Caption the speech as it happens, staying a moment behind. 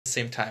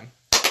Same time.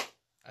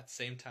 At the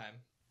same time.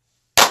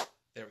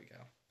 There we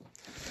go.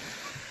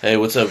 Hey,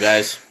 what's up,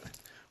 guys?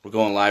 We're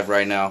going live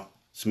right now.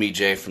 It's me,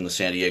 Jay, from the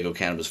San Diego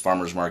Cannabis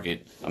Farmers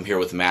Market. I'm here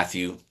with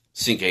Matthew,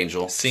 Sink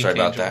Angel. Sorry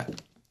about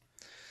that.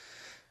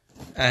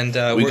 And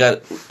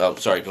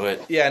sorry, go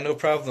ahead. Yeah, no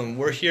problem.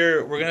 We're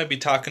here. We're going to be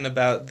talking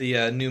about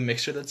the new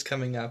mixer that's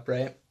coming up,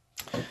 right?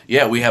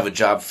 Yeah, we have a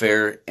job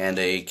fair and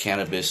a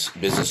cannabis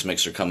business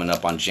mixer coming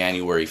up on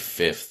January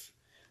 5th.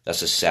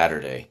 That's a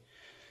Saturday.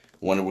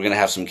 We're going to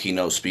have some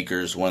keynote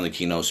speakers. One of the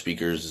keynote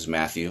speakers is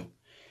Matthew.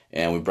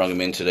 And we brought him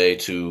in today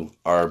to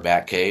our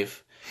back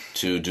cave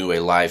to do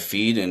a live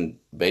feed and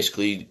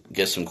basically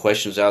get some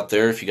questions out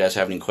there. If you guys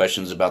have any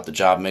questions about the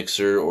job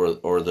mixer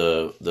or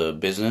the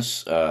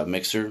business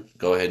mixer,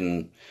 go ahead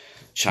and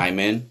chime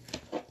in.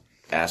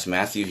 Ask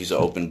Matthew. He's an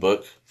open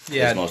book,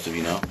 as most of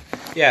you know.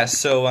 Yeah,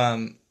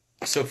 so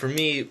for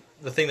me,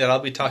 the thing that I'll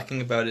be talking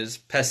about is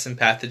pests and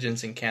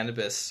pathogens in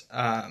cannabis.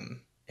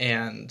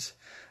 And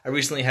I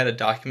recently had a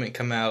document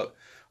come out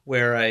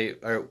where I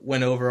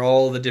went over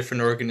all the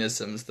different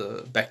organisms,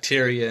 the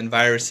bacteria and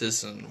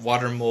viruses and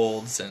water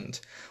molds and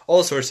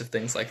all sorts of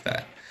things like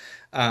that.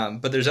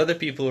 But there's other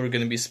people who are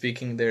going to be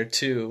speaking there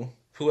too.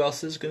 Who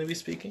else is going to be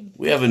speaking?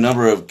 We have a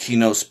number of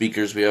keynote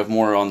speakers. We have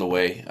more on the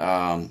way.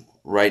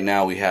 Right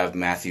now we have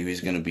Matthew.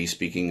 He's going to be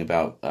speaking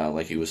about,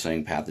 like he was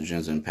saying,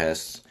 pathogens and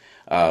pests.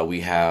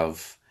 We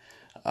have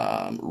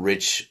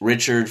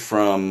Richard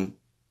from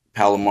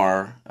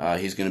Palomar.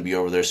 He's going to be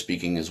over there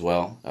speaking as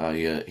well.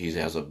 He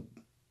has a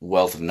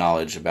wealth of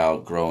knowledge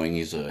about growing.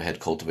 He's a head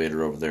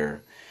cultivator over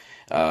there.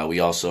 We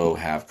also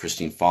have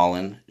Christine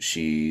Fallon.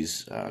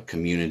 She's a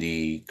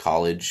community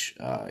college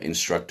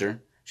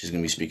instructor. She's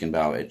going to be speaking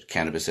about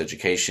cannabis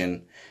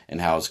education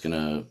and how it's going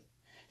to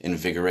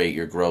invigorate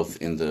your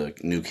growth in the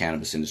new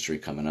cannabis industry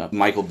coming up.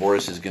 Michael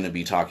Boris is going to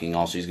be talking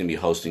also. He's going to be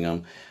hosting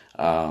them.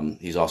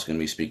 He's also going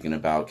to be speaking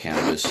about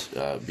cannabis,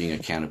 being a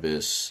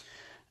cannabis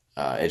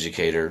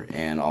educator,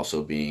 and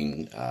also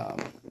being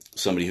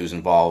somebody who's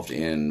involved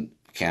in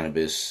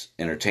cannabis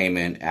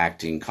entertainment,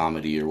 acting,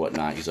 comedy, or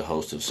whatnot. He's a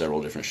host of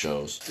several different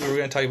shows. So we're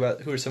going to talk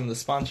about who are some of the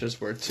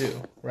sponsors were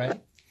too, right?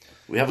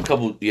 We have a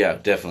couple, yeah,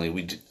 definitely.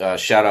 We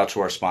shout out to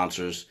our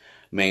sponsors.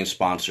 Main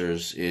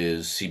sponsors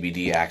is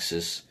CBD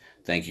Axis.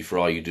 Thank you for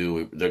all you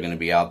do. They're going to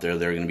be out there.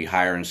 They're going to be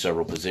hiring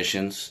several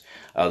positions.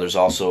 There's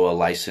also a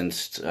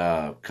licensed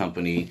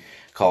company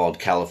called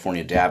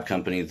California Dab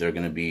Company. They're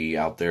going to be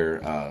out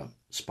there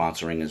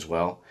sponsoring as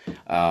well.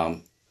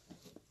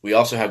 We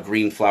also have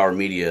Green Flower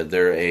Media.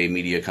 They're a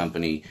media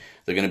company.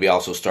 They're going to be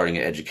also starting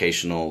an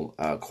educational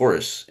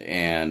course,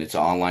 and it's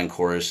an online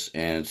course,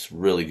 and it's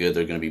really good.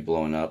 They're going to be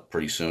blowing up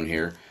pretty soon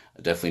here.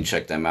 Definitely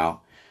check them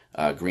out.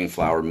 Green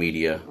Flower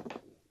Media.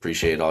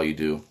 Appreciate all you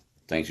do.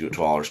 Thank you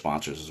to all our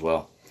sponsors as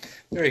well.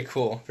 Very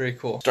cool. Very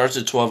cool. Starts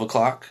at 12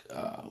 o'clock.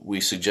 We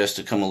suggest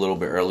to come a little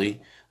bit early.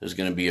 There's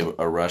going to be a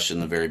rush in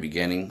the very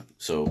beginning,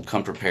 so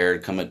come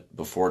prepared. Come at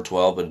before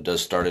 12, but it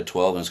does start at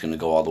 12, and it's going to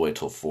go all the way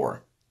till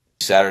 4.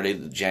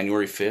 Saturday,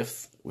 January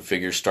 5th, we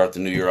figure start the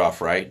new year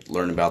off right,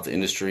 learn about the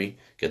industry,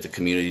 get the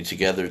community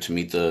together to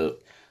meet the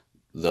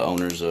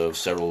owners of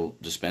several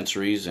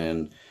dispensaries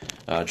and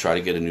try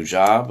to get a new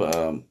job.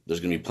 There's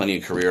going to be plenty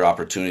of career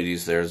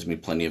opportunities there. There's going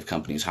to be plenty of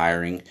companies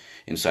hiring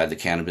inside the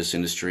cannabis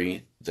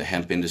industry, the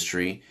hemp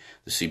industry,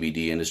 the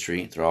CBD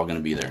industry. They're all going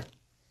to be there.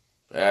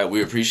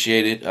 We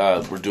appreciate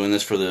it. We're doing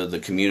this for the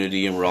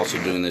community, and we're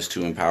also doing this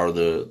to empower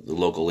the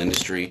local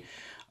industry.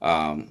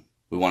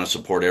 We want to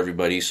support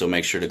everybody, so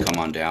make sure to come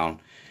on down.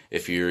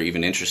 If you're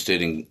even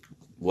interested in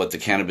what the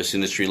cannabis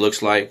industry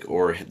looks like,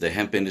 or the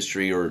hemp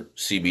industry, or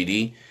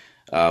CBD,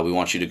 we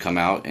want you to come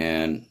out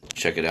and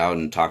check it out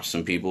and talk to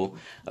some people.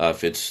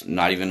 If it's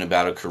not even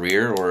about a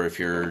career, or if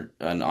you're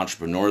an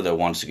entrepreneur that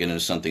wants to get into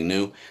something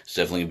new, it's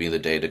definitely going to be the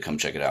day to come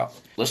check it out.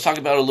 Let's talk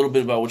about a little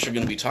bit about what you're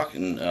going to be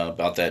talking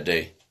about that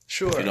day.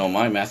 Sure. If you don't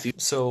mind, Matthew.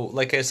 So,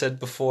 like I said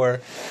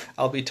before,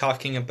 I'll be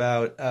talking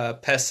about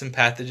pests and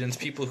pathogens.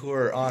 People who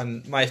are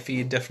on my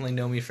feed definitely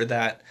know me for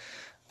that.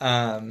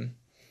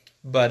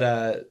 But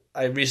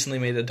I recently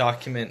made a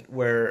document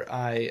where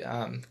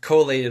I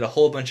collated a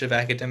whole bunch of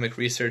academic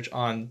research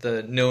on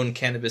the known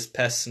cannabis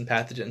pests and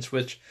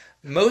pathogens,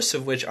 most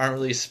of which aren't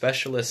really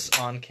specialists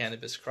on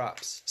cannabis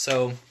crops.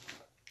 So,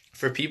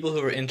 for people who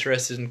are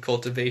interested in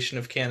cultivation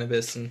of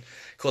cannabis and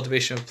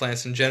cultivation of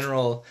plants in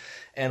general,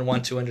 and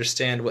want to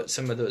understand what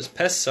some of those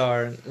pests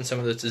are and some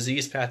of those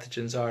disease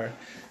pathogens are,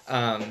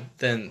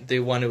 then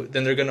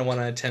they're going to want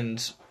to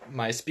attend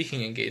my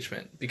speaking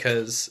engagement,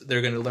 because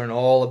they're going to learn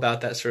all about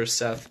that sort of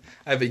stuff.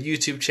 I have a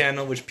YouTube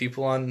channel, which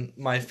people on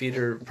my feed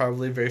are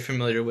probably very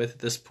familiar with at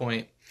this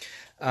point,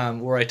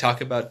 where I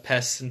talk about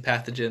pests and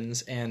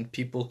pathogens, and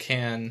people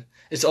can.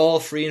 It's all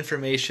free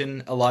information.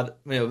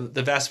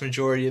 The vast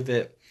majority of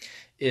it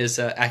is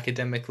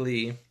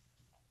academically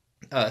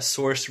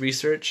sourced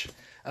research,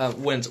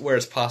 where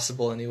it's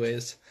possible,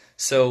 anyways.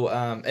 So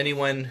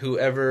anyone who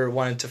ever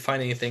wanted to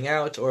find anything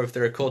out, or if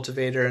they're a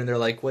cultivator and they're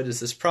like, what is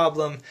this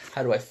problem?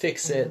 How do I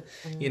fix it?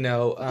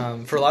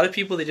 For a lot of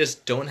people, they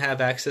just don't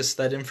have access to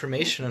that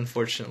information,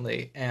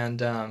 unfortunately. And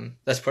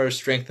that's part of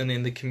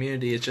strengthening the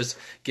community. It's just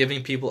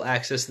giving people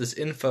access to this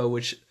info,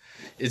 which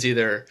is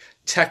either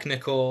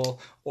technical,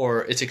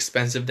 or it's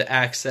expensive to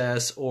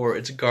access, or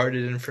it's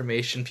guarded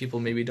information people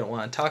maybe don't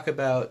want to talk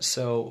about.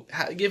 So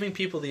giving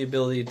people the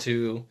ability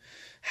to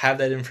have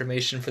that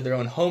information for their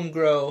own home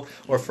grow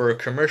or for a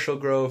commercial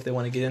grow, if they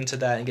want to get into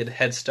that and get a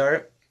head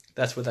start,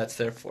 that's what that's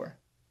there for.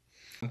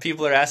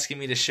 People are asking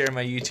me to share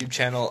my YouTube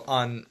channel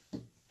on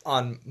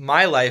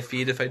my live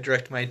feed if I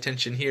direct my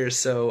attention here.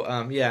 So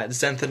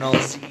Zenthanol,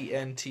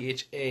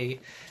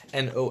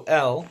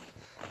 Zenthanol.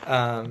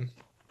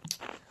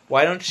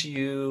 Why don't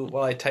you,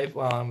 while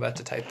I'm about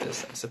to type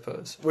this, I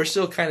suppose. We're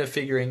still kind of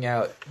figuring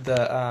out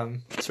the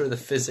sort of the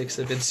physics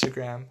of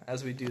Instagram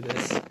as we do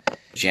this.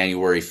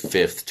 January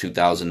 5th,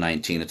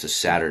 2019, it's a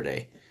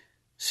Saturday.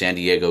 San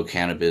Diego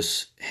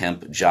Cannabis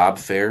Hemp Job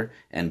Fair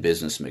and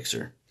Business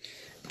Mixer.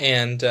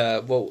 And,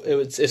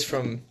 it's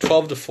from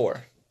 12 to 4,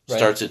 right?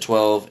 Starts at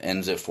 12,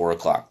 ends at 4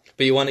 o'clock.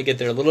 But you want to get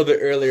there a little bit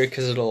earlier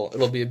because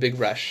it'll be a big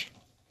rush.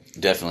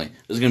 Definitely.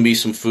 There's going to be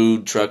some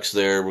food trucks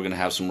there. We're going to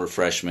have some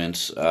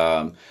refreshments,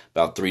 about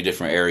 3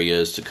 different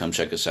areas to come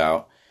check us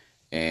out.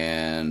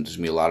 And there's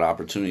going to be a lot of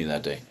opportunity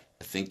that day.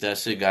 I think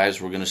that's it, guys.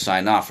 We're going to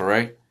sign off, all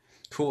right?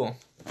 Cool.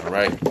 All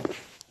right.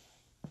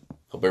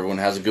 Hope everyone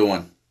has a good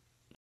one.